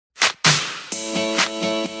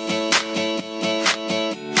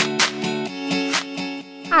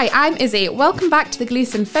Hi, I'm Izzy. Welcome back to the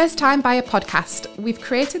Gleeson First Time Buyer podcast. We've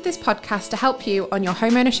created this podcast to help you on your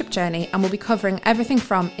home ownership journey, and we'll be covering everything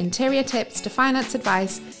from interior tips to finance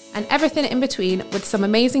advice and everything in between, with some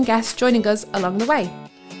amazing guests joining us along the way.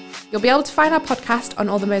 You'll be able to find our podcast on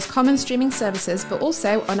all the most common streaming services, but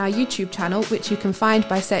also on our YouTube channel, which you can find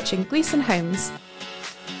by searching Gleeson Homes.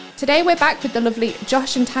 Today we're back with the lovely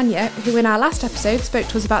Josh and Tania, who in our last episode spoke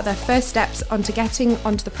to us about their first steps onto getting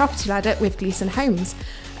onto the property ladder with Gleeson Homes.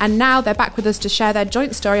 And now they're back with us to share their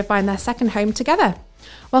joint story of buying their second home together.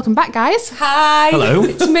 Welcome back, guys. Hi. Hello.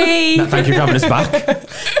 It's me. Thank you for having us back.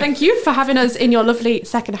 Thank you for having us in your lovely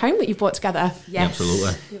second home that you've bought together. Yes.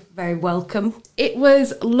 Absolutely. You're very welcome. It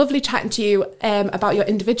was lovely chatting to you about your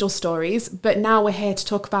individual stories, but now we're here to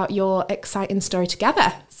talk about your exciting story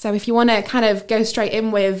together. So if you want to kind of go straight in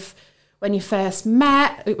with when you first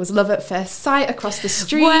met, it was love at first sight across the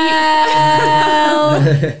street.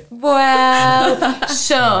 Well,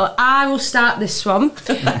 so I will start this one.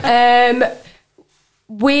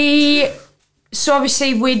 So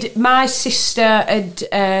obviously my sister had,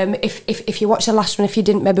 if you watch the last one, if you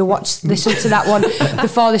didn't, maybe listen to that one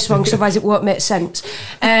before this one, because otherwise it won't make sense.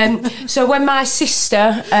 So when my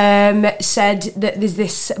sister said that there's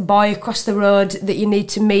this boy across the road that you need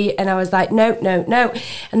to meet, and I was like, no.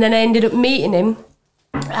 And then I ended up meeting him.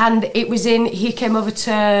 And he came over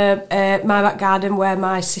to my back garden where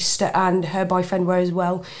my sister and her boyfriend were as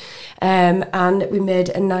well. And we made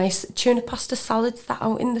a nice tuna pasta salad sat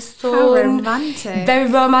out in the sun. How romantic.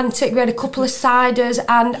 Very romantic. We had a couple of ciders,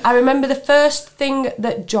 and I remember the first thing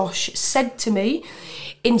that Josh said to me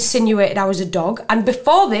insinuated I was a dog. And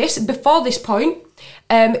before this point,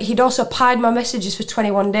 he'd also pied my messages for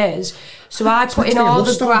 21 days. So I put in all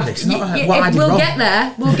the graphs.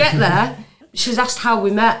 We'll get there. She's asked how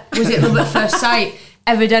we met. Was it love at first sight?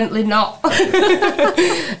 Evidently not. But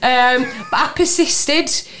I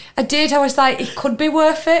persisted. I did. I was like, it could be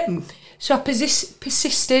worth it. So I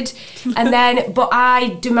persisted, but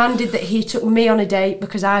I demanded that he took me on a date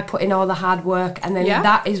because I put in all the hard work, and then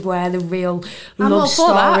that is where the real love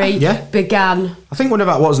story began. I think one of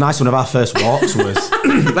our first walks was...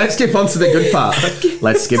 Let's skip on to the good part.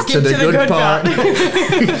 Let's skip to the good part.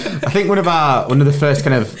 I think one of the first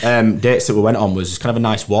kind of dates that we went on was kind of a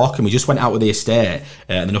nice walk, and we just went out with the estate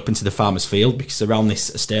and then up into the farmer's field, because around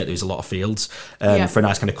this estate there's a lot of fields for a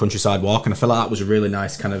nice kind of countryside walk, and I feel like that was a really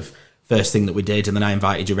nice kind of first thing that we did. And then I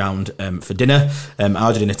invited you around for dinner. I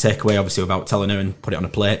ordered in a takeaway, obviously without telling her, and put it on a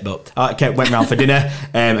plate, but I went around for dinner,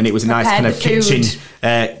 and it was a nice kind of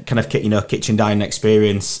kitchen dining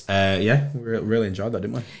experience. We really enjoyed that,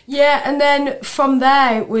 didn't we? Yeah, and then from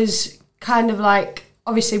there it was kind of like,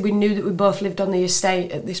 obviously we knew that we both lived on the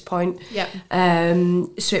estate at this point. Yeah.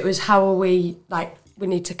 So it was, how are we, like, we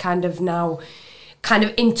need to kind of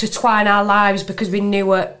intertwine our lives, because we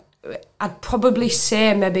knew I'd probably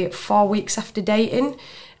say maybe 4 weeks after dating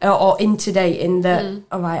or into dating that,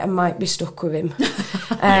 all right, I might be stuck with him.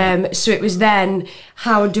 So it was then,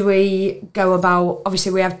 how do we go about,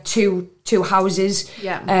 obviously we have two houses.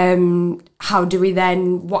 Yeah. How do we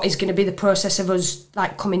then, what is going to be the process of us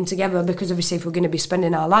like coming together? Because obviously if we're going to be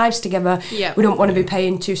spending our lives together, we don't want to be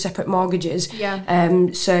paying two separate mortgages.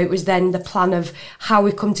 Yeah. So it was then the plan of how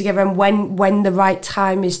we come together and when the right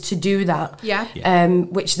time is to do that. Yeah.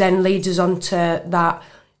 Which then leads us on to that.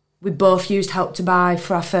 We both used Help to Buy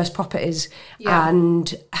for our first properties,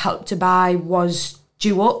 and Help to Buy was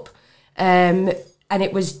due up, and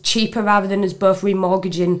it was cheaper rather than us both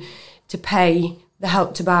remortgaging to pay the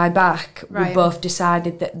Help to Buy back. Right. We both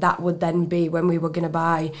decided that would then be when we were going to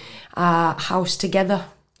buy our house together.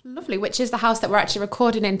 Lovely, which is the house that we're actually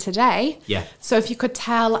recording in today. Yeah. So if you could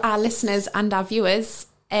tell our listeners and our viewers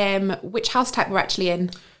which house type we're actually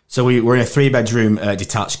in. So we're in a 3-bedroom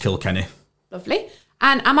detached Kilkenny. Lovely.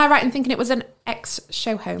 And am I right in thinking it was an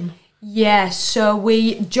ex-show home? Yeah, so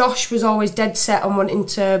Josh was always dead set on wanting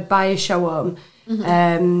to buy a show home.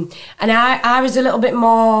 Mm-hmm. And I was a little bit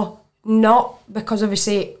more not, because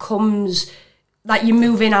obviously it comes, like, you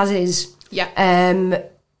move in as is. Yeah. And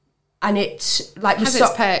it's like... Has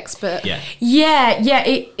its perks, but... Yeah,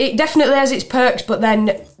 it definitely has its perks, but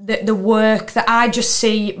then the work that I just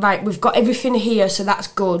see, right, we've got everything here, so that's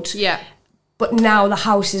good. Yeah. But now the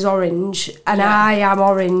house is orange, and I am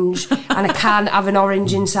orange, and I can't have an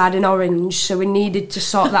orange inside an orange, so we needed to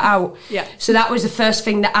sort that out. Yeah. So that was the first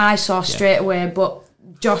thing that I saw straight away, but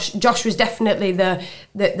Josh was definitely the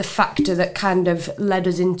factor that kind of led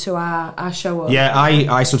us into our show up. Yeah,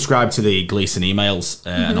 I subscribed to the Gleeson emails,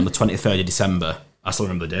 and on the 23rd of December, I still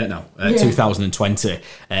remember the date now. 2020,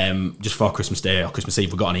 just before Christmas Day or Christmas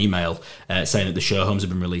Eve, we got an email saying that the show homes have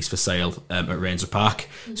been released for sale at Rainsford Park.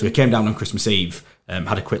 So we came down on Christmas Eve,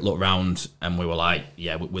 had a quick look round, and we were like,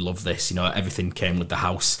 yeah, we love this. You know, everything came with the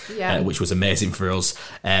house, which was amazing for us.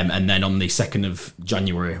 And then on the 2nd of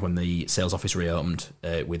January, when the sales office reopened,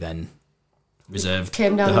 we then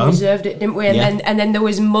came down and reserved it, didn't we? And then there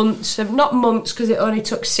was months of, not months because it only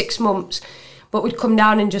took 6 months, but we'd come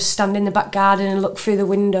down and just stand in the back garden and look through the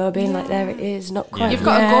window, being like, there it is, not quite. You've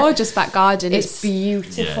got a gorgeous back garden. It's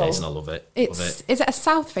beautiful. Yeah, it is, and I love it. Is it a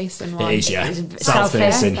south-facing one? It is, yeah. It's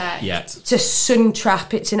South-facing, yeah. It's a sun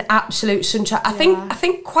trap. It's an absolute sun trap. I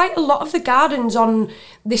think quite a lot of the gardens on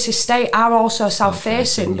this estate are also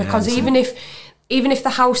south-facing, because even if the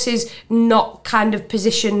house is not kind of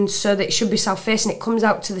positioned so that it should be south-facing, it comes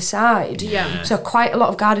out to the side. Yeah. So quite a lot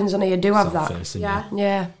of gardens on here do have that.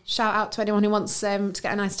 Yeah. Shout out to anyone who wants to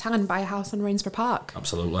get a nice tan, buy a house on Rainsford Park.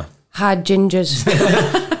 Absolutely. Hide gingers.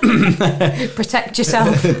 Protect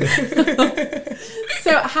yourself.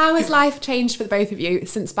 So how has life changed for the both of you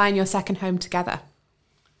since buying your second home together?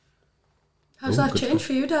 How's life changed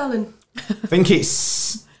for you, darling? I think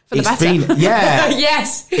it's the better. been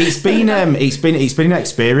Yes. It's been an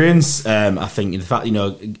experience. I think the fact, you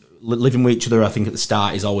know, living with each other, I think at the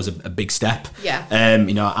start is always a big step. Yeah.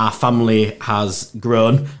 You know, our family has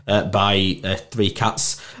grown by 3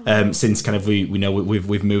 cats since kind of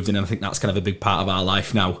we've moved in, and I think that's kind of a big part of our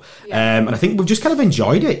life now. Yeah. And I think we've just kind of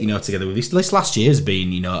enjoyed it, you know, together. This last year has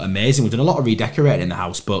been, you know, amazing. We've done a lot of redecorating in the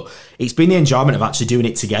house, but it's been the enjoyment of actually doing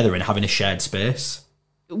it together and having a shared space.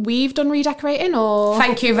 We've done redecorating, or?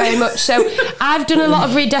 Thank you very much. So I've done a lot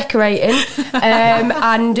of redecorating,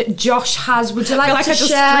 and Josh has. Would you like to I just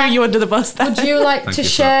share? threw you under the bus there. Would you like to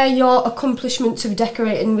share your accomplishments of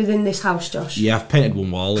decorating within this house, Josh? Yeah, I've painted one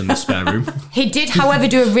wall in the spare room. He did, however,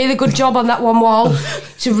 do a really good job on that one wall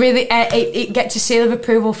to really it get a seal of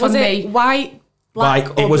approval from me. Was it white? Black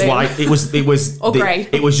white. It was blue? white. It was or grey.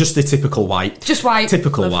 It was just the typical white. Just white.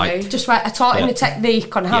 Typical Lovely. white. Just right. I taught him the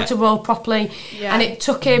technique on how to roll properly, and it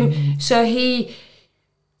took him. So he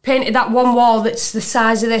painted that one wall that's the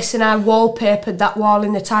size of this, and I wallpapered that wall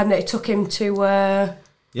in the time that it took him to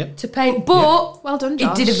paint. But well done,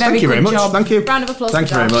 Josh. he did a very good job. Thank you. Round of applause. Thank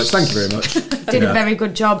for you very Josh. much. Thank you very much. Did a very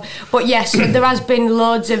good job. But yes, there has been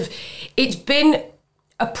loads of. It's been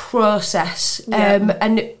a process,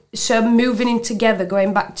 and. So moving in together,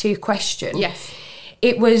 going back to your question, yes,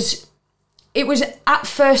 it was at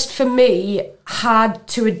first for me hard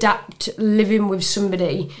to adapt living with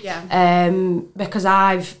somebody, because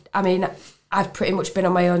I've pretty much been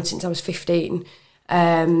on my own since I was 15.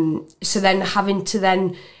 So then having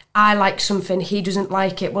to I like something, he doesn't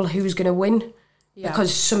like it. Well, who's going to win?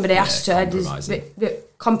 Because somebody has to. There's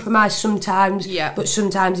compromise sometimes, but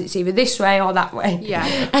sometimes it's either this way or that way.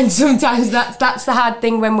 Yeah. And sometimes that's the hard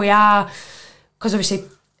thing when we are, because obviously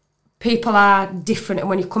people are different, and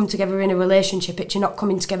when you come together in a relationship, you're not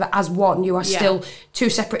coming together as one. You are still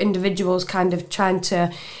 2 separate individuals, kind of trying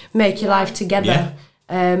to make your life together.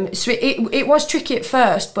 So it was tricky at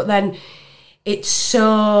first, but then it's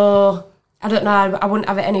so. I don't know. I wouldn't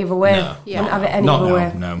have it any other way. No. Wouldn't have it any other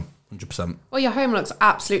way. No. 100%. Well, your home looks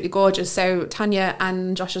absolutely gorgeous. So Tania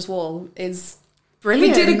and Josh's wall is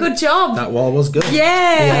brilliant. We did a good job. That wall was good.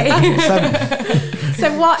 Yay!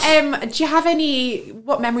 So what do you have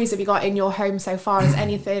what memories have you got in your home so far? Is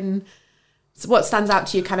anything, what stands out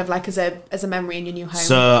to you kind of like as a memory in your new home?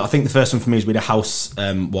 So I think the first one for me is we had a house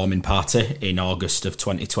warming party in August of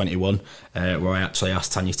 2021, where I actually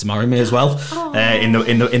asked Tania to marry me as well,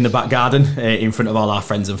 in the back garden in front of all our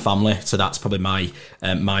friends and family. So that's probably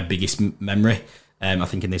my biggest memory. I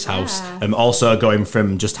think in this house. Also going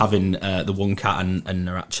from just having the one cat and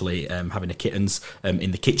actually having the kittens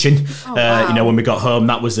in the kitchen. Wow. You know, when we got home,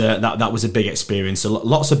 that was a big experience. So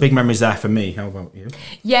lots of big memories there for me. How about you?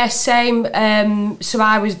 Yeah, same. So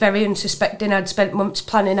I was very unsuspecting. I'd spent months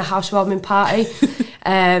planning a housewarming party.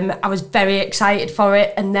 I was very excited for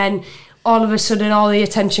it, and then all of a sudden all the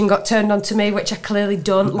attention got turned onto me, which I clearly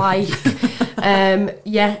don't like. And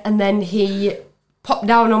then he popped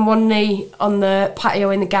down on one knee on the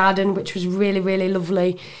patio in the garden, which was really, really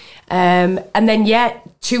lovely. And then,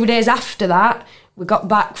 2 days after that, we got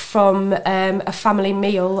back from a family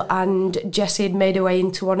meal, and Jessie had made her way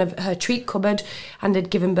into one of her treat cupboard and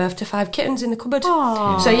had given birth to 5 kittens in the cupboard.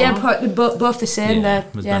 Aww. So both the same there.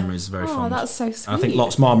 Memories, very fun. Oh, that's so sweet. And I think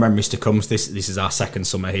lots more memories to come. This is our second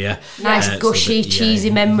summer here. Nice gushy,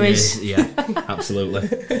 cheesy memories. Yeah, absolutely.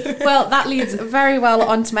 Well, that leads very well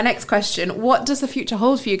on to my next question. What does the future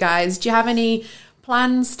hold for you guys? Do you have any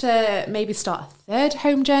plans to maybe start a third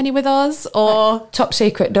home journey with us, or top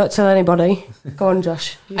secret? Don't tell anybody. Go on,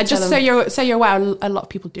 Josh. Just so you're aware, a lot of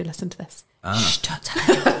people do listen to this. Shh, don't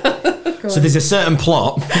tell. So there's a certain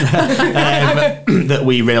plot that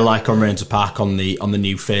we really like on Ranger Park on the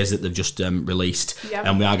new phase that they've just released,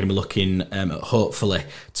 and we are going to be looking hopefully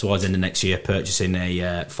towards the end of next year purchasing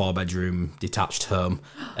a 4-bedroom detached home.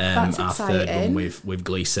 That's our exciting. third one with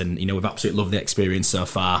Gleeson. You know, we've absolutely loved the experience so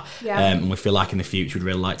far, and we feel like in the future we'd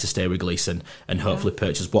really like to stay with Gleeson and hopefully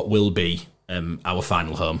purchase what will be our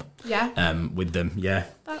final home. With them. Yeah,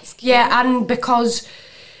 that's cute. Yeah, and because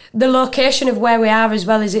the location of where we are as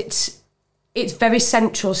well is it's very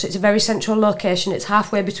central, so it's a very central location. It's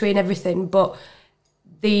halfway between everything, but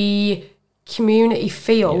the community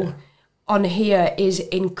feel on here is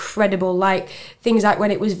incredible. Like things like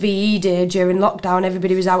when it was VE Day during lockdown,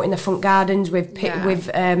 everybody was out in the front gardens with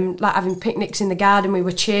like having picnics in the garden. We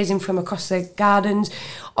were cheering from across the gardens.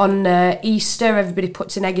 On Easter, everybody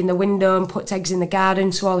puts an egg in the window and puts eggs in the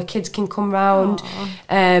garden so all the kids can come round.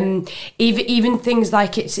 Even things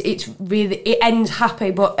like it ends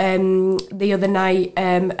happy. But the other night,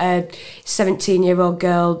 a 17-year-old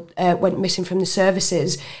girl went missing from the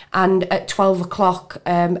services, and at 12 o'clock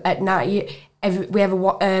at night, we have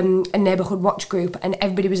a neighbourhood watch group, and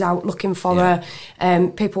everybody was out looking for her.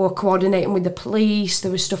 People were coordinating with the police.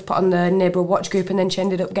 There was stuff put on the neighbourhood watch group, and then she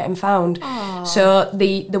ended up getting found. Aww. So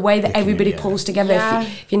the way that everybody pulls together,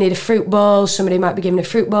 if you need a fruit bowl, somebody might be giving a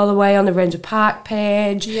fruit bowl away on the Ranger Park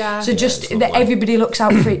page. So just that everybody looks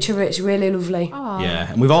out for each other. It's really lovely. Aww.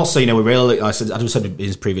 Yeah, and we've also, we really, I said in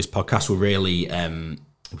his previous podcast, we're really.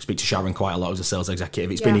 We speak to Sharon quite a lot as a sales executive.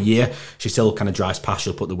 It's been a year. She still kind of drives past.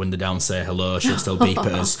 She'll put the window down, say hello. She'll still beep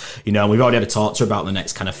at us. And we've already had a talk to her about the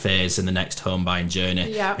next kind of phase and the next home buying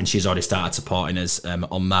journey. And she's already started supporting us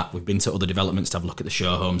on that. We've been to other developments to have a look at the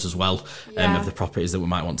show homes as well of the properties that we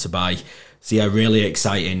might want to buy. So really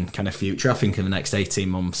exciting kind of future, I think, in the next 18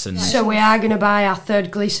 months. And so we are going to buy our third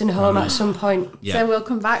Gleeson home at some point. So we'll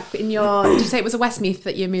come back in your... Did you say it was a Westmeath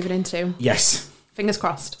that you're moving into? Yes. Fingers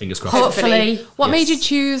crossed. Fingers crossed. Hopefully. What made you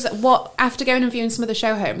choose, after going and viewing some of the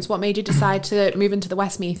show homes, what made you decide to move into the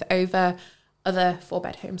Westmeath over other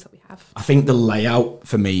 4-bed homes that we have? I think the layout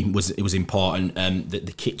for me was important.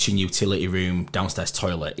 The kitchen, utility room, downstairs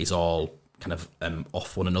toilet is all kind of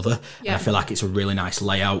off one another. And I feel like it's a really nice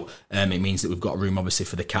layout. It means that we've got room obviously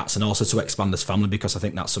for the cats and also to expand as family, because I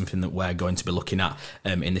think that's something that we're going to be looking at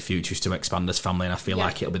in the future, is to expand as family, and I feel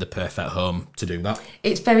like it'll be the perfect home to do that.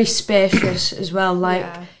 It's very spacious as well, like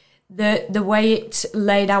the way it's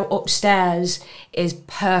laid out upstairs is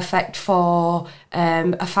perfect for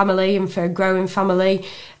a family and for a growing family.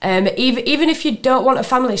 Even if you don't want a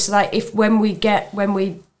family, so like when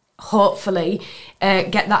we hopefully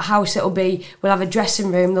get that house, we'll have a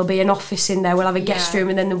dressing room, there'll be an office in there, we'll have a guest room,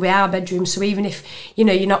 and then there'll be our bedroom. So even if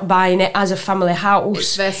you're not buying it as a family house,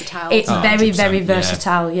 it's versatile. It's very very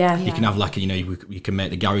versatile. You can have like you can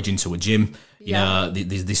make the garage into a gym.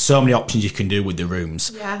 There's so many options you can do with the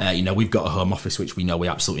rooms. We've got a home office which we know we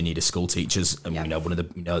absolutely need as school teachers, and we know one of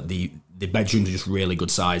the bedrooms are just really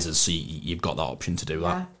good sizes, so you've got that option to do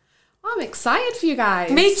that. I'm excited for you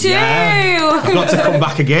guys. Me too. I've got to come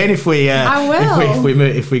back again if we. I will.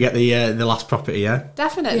 If we get the last property. Yeah.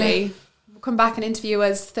 Definitely. Yeah. We'll come back and interview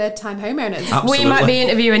as third-time homeowners. Absolutely. We might be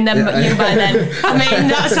interviewing them, but you by then. I mean,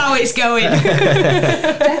 that's how it's going.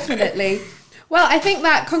 Definitely. Well, I think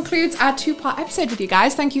that concludes our 2-part episode with you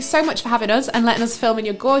guys. Thank you so much for having us and letting us film in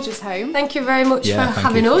your gorgeous home. Thank you very much for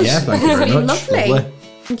having us. Yeah, thank you very much. Lovely.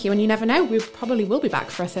 Thank you, and you never know, we probably will be back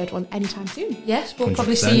for a third one anytime soon. Yes, we'll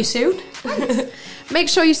probably see you soon. Make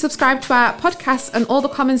sure you subscribe to our podcast and all the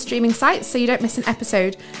common streaming sites so you don't miss an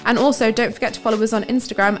episode. And also, don't forget to follow us on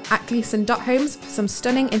Instagram at gleeson.homes for some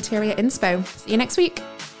stunning interior inspo. See you next week.